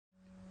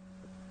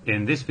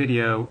In this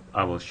video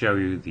I will show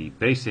you the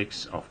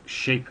basics of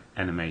shape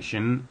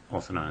animation,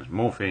 also known as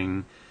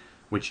morphing,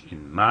 which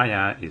in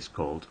Maya is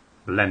called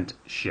blend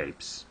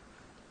shapes.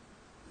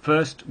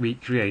 First we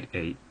create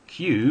a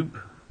cube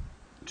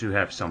to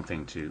have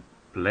something to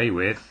play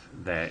with.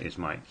 There is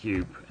my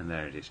cube and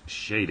there it is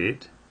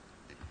shaded.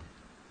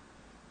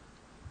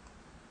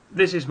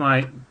 This is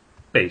my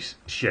base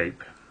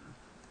shape.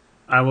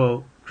 I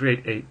will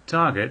create a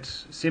target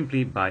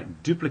simply by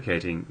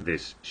duplicating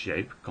this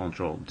shape,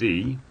 Ctrl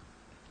D,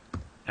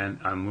 and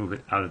I'll move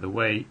it out of the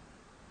way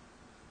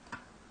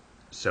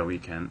so we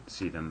can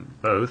see them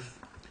both.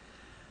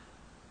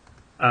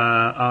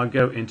 I'll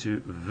go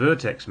into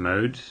vertex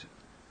mode,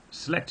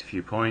 select a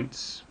few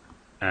points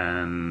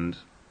and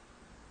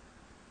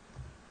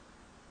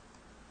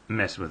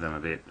mess with them a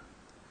bit,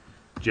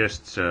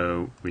 just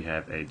so we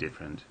have a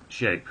different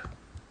shape.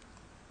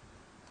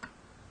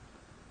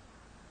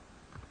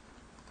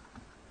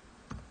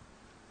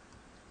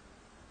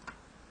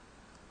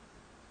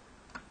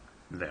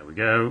 There we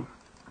go.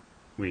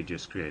 We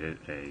just created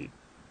a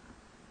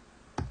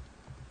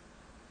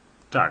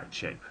target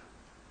shape.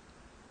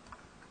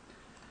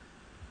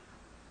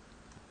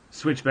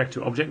 Switch back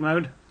to object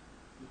mode.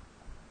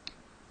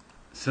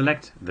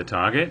 Select the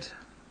target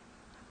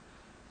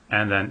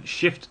and then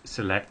shift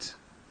select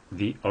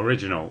the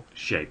original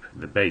shape,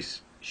 the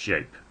base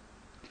shape.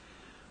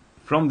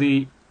 From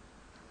the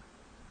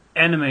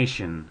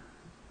animation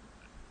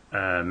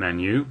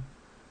menu,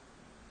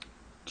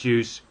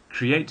 choose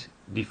create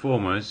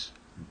deformers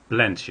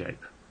blend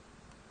shape.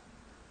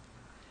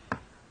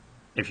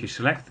 If you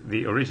select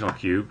the original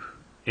cube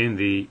in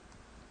the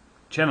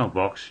channel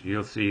box,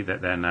 you'll see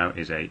that there now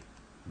is a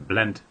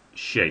blend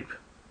shape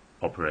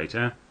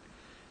operator,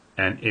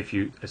 and if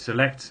you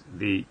select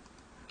the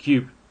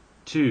cube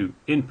to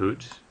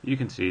input, you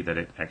can see that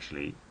it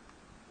actually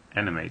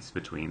animates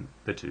between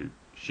the two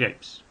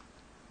shapes.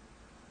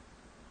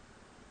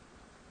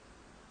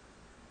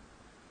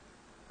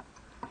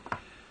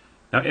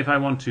 Now if I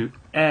want to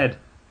add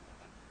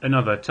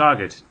another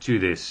target to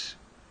this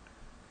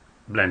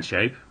blend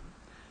shape,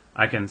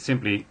 I can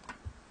simply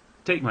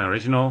take my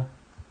original,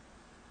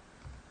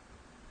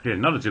 create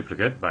another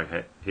duplicate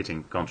by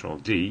hitting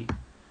Ctrl D,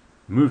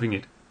 moving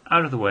it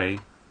out of the way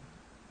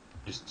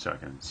just so I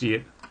can see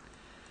it,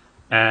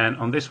 and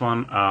on this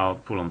one I'll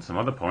pull on some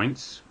other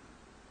points.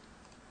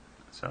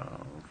 So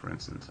for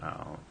instance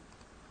I'll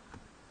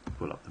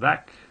pull up the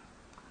back,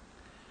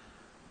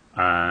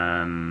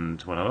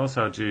 and what I'll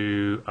also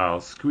do, I'll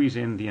squeeze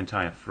in the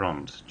entire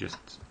front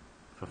just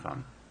for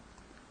fun.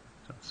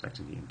 So I'm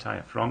selecting the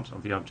entire front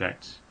of the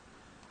object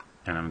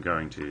and I'm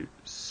going to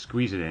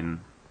squeeze it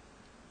in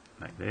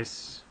like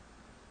this,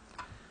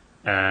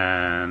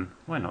 and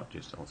why not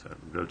just also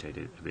rotate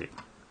it a bit.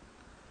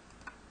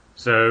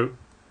 So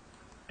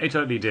a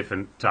totally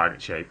different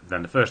target shape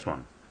than the first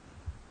one.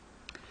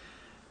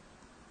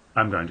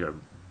 I'm going to go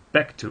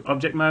back to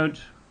object mode,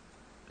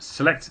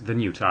 select the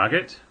new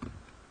target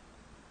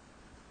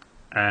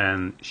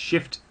and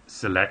shift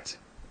select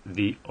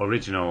the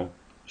original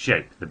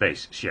shape, the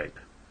base shape.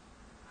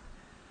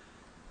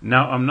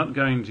 Now I'm not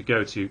going to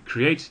go to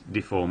create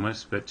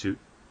deformers but to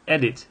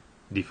edit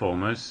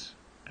deformers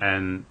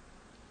and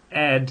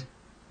add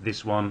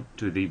this one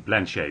to the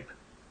blend shape.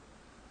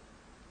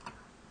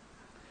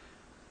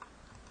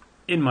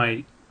 In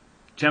my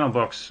channel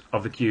box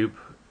of the cube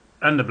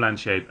under blend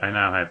shape I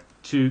now have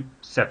two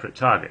separate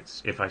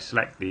targets. If I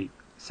select the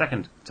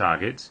second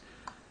target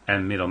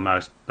and middle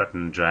mouse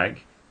button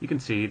drag, you can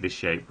see the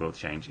shape will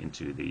change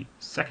into the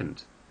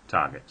second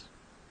target.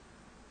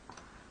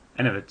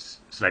 And if it's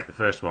select the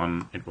first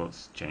one, it will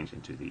change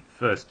into the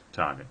first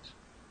target.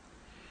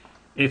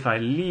 If I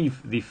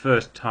leave the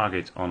first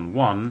target on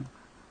 1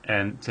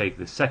 and take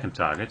the second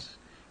target,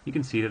 you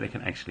can see that they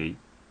can actually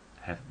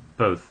have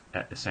both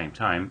at the same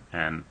time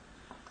and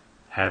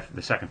have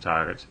the second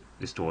target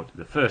distort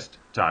the first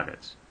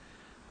target.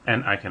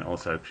 And I can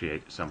also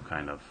create some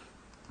kind of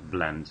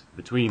blend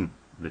between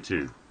the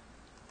two.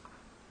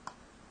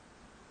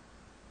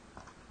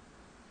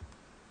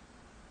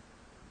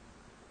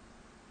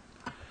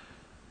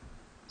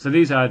 So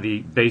these are the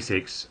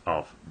basics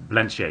of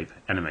blend shape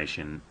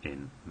animation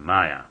in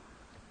Maya.